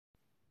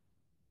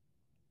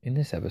In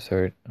this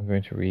episode, I'm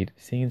going to read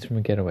Scenes from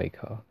a Getaway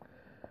Car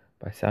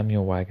by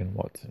Samuel Wagon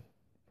Watson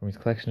from his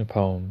collection of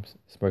poems,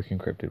 Smoke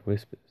Encrypted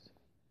Whispers.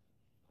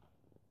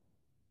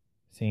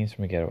 Scenes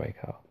from a Getaway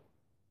Car.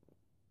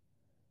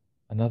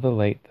 Another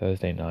late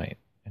Thursday night,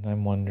 and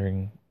I'm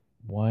wondering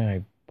why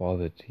I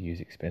bothered to use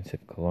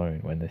expensive cologne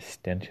when the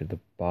stench of the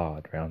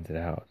bar drowns it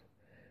out.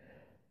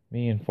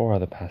 Me and 4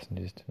 other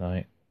passengers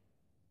tonight,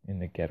 in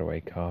the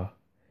getaway car,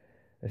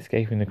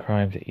 escaping the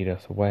crimes that eat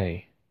us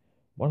away.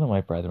 One of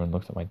my brethren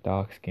looks at my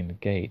dark-skinned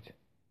gait.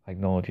 I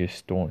acknowledge his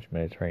staunch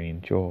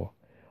Mediterranean jaw,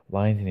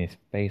 lines in his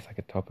face like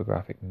a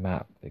topographic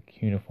map, the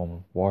cuneiform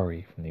of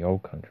worry from the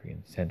old country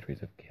and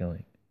centuries of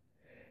killing.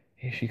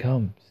 Here she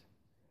comes,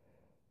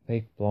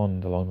 fake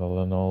blonde along the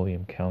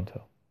linoleum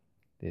counter.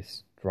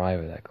 This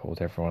driver that calls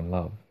everyone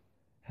love.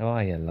 How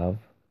are you, love?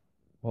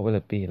 What will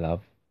it be,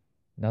 love?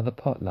 Another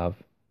pot, love.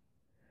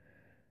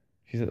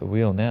 She's at the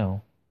wheel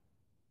now.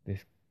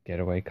 This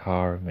getaway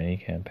car of many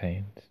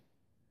campaigns.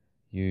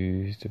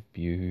 Used,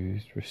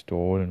 abused,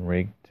 restored and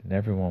rigged, and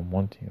everyone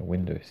wanting a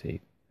window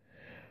seat.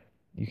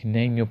 You can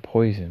name your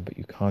poison, but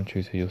you can't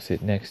choose who you'll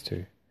sit next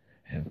to.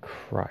 And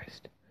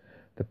Christ,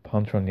 the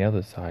punter on the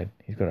other side,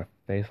 he's got a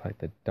face like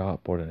the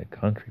dartboard in a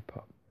country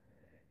pub.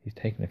 He's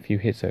taken a few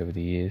hits over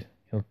the years.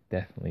 He'll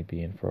definitely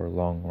be in for a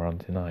long run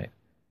tonight.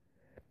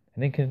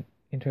 An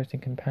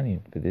interesting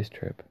companion for this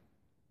trip.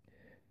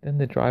 Then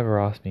the driver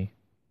asked me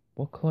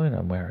what cologne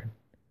I'm wearing.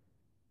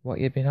 What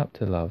you been up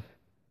to, love?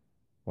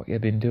 What you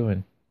been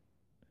doing?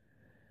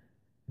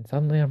 And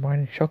suddenly I'm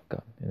riding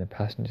shotgun in the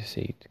passenger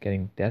seat,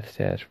 getting death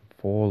stares from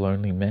 4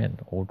 lonely men,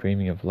 all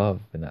dreaming of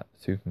love in that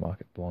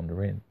supermarket blonde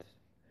rinse.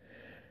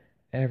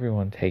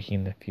 Everyone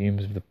taking the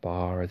fumes of the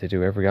bar as they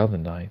do every other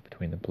night,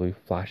 between the blue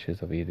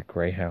flashes of either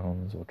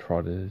greyhounds or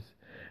trotters,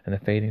 and the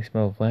fading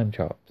smell of lamb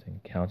chops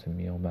and counter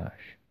meal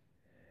mash.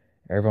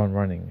 Everyone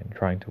running and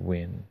trying to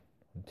win,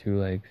 on 2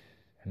 legs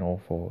and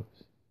all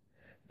 4s.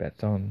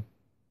 Bets on,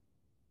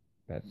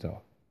 bets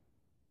off.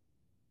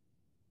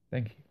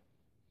 Thank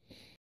you.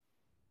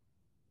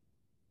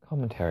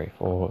 Commentary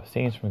for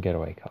Scenes from a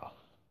Getaway Car.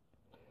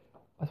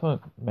 I just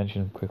want to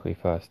mention quickly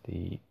first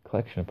the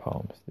collection of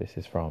poems. This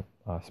is from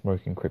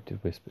Smoke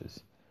Encrypted Whispers.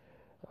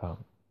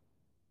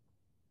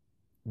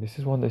 This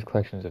is one of those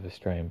collections of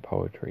Australian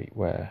poetry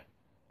where,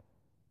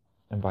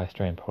 and by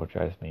Australian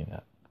poetry I just mean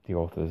that the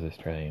author is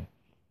Australian,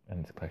 and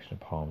it's a collection of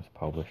poems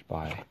published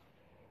by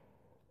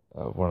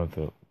one of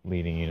the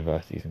leading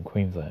universities in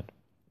Queensland,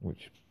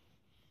 which,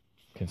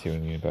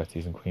 considering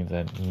universities in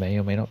Queensland may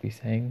or may not be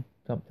saying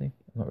something,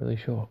 I'm not really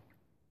sure.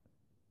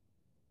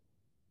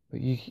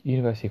 But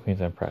University of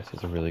Queensland Press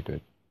is a really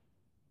good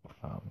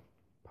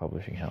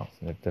publishing house,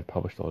 and they've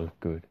published a lot of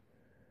good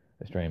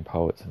Australian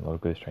poets and a lot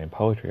of good Australian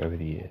poetry over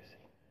the years.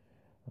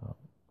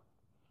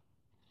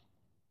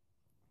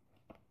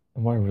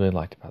 And what I really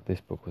liked about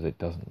this book was it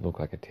doesn't look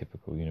like a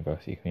typical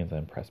University of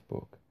Queensland Press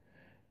book.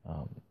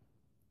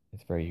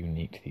 It's very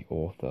unique to the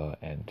author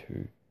and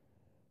to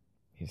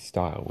his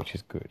style, which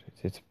is good.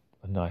 It's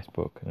a nice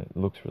book, and it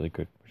looks really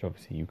good, which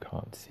obviously you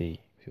can't see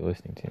if you're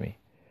listening to me.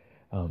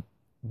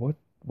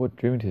 What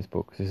drew me to this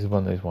book, because this is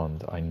one of those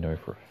ones I know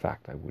for a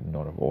fact I would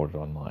not have ordered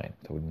online,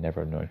 so I would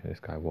never have known who this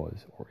guy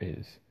was or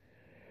is.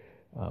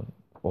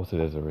 Also,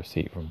 there's a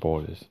receipt from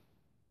Borders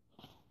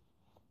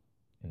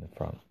in the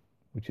front,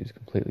 which is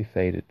completely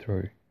faded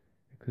through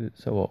because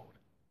it's so old.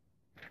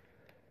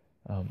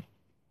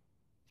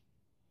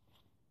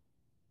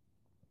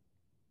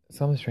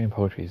 Some Australian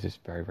poetry is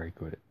just very, very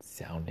good at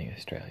sounding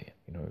Australian.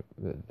 You know,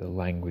 the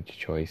language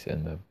choice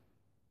and the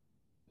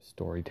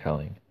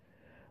storytelling.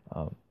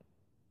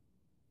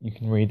 You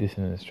can read this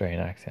in an Australian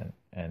accent,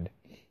 and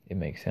it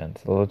makes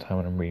sense. A lot of the time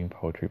when I'm reading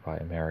poetry by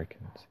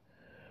Americans,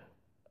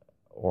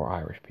 or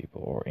Irish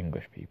people, or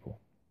English people,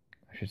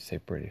 I should say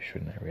British,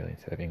 shouldn't I, really,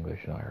 instead of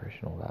English and Irish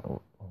and all that,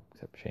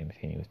 except Seamus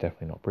Heaney was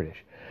definitely not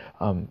British.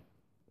 When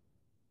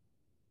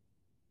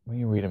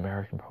you read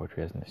American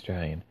poetry as an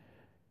Australian,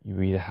 you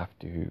either have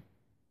to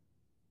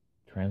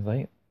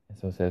translate, and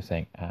so instead of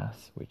saying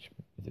ass, which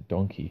is a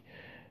donkey,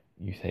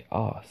 you say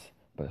arse,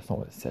 but that's not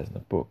what it says in the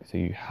book, so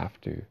you have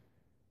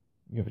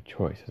a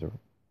choice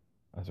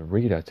as a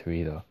reader to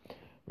either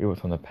read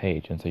what's on the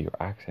page and so your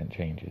accent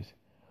changes,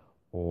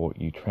 or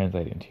you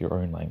translate it into your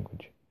own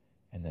language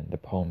and then the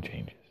poem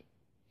changes.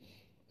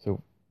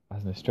 So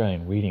as an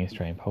Australian reading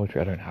Australian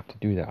poetry, I don't have to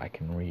do that. I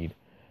can read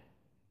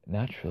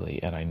naturally,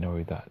 and I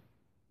know that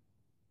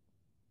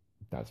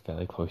that's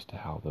fairly close to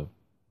how the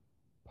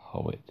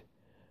poet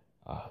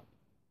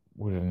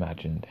would have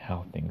imagined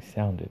how things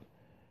sounded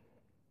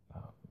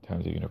in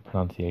terms of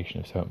pronunciation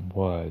of certain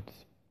words.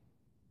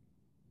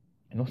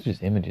 And also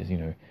just images,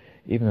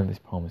 even though this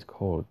poem is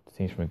called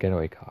Scenes from a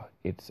Getaway Car,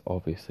 it's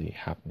obviously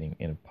happening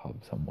in a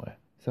pub somewhere,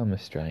 some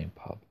Australian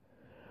pub.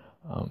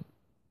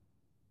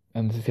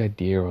 And this is the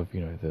idea of,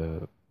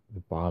 the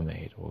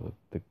barmaid or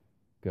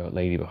the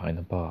lady behind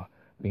the bar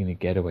being the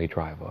getaway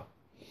driver.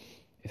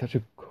 It's such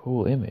a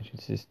cool image.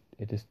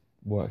 It just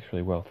works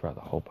really well throughout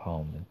the whole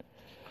poem. And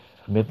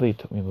admittedly, it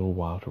took me a little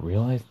while to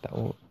realize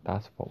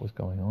that's what was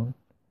going on.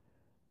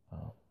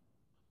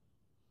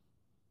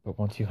 But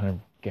once you kind of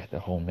get the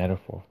whole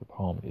metaphor of the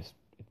poem, it's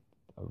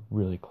a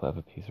really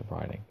clever piece of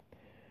writing.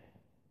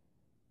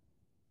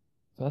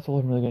 So that's all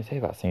I'm really going to say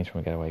about Scenes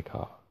from a Getaway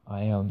Car.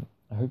 I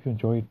hope you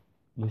enjoyed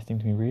listening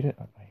to me read it.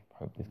 I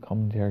hope this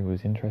commentary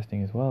was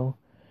interesting as well.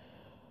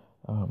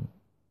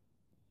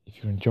 If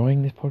you're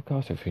enjoying this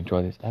podcast, or if you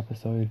enjoy this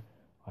episode,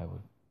 I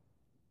would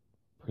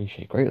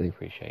greatly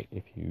appreciate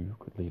if you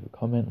could leave a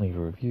comment, leave a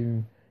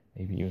review,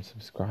 maybe even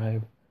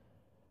subscribe,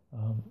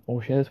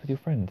 or share this with your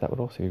friends. That would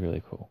also be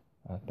really cool.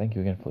 Thank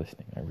you again for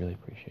listening. I really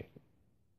appreciate it.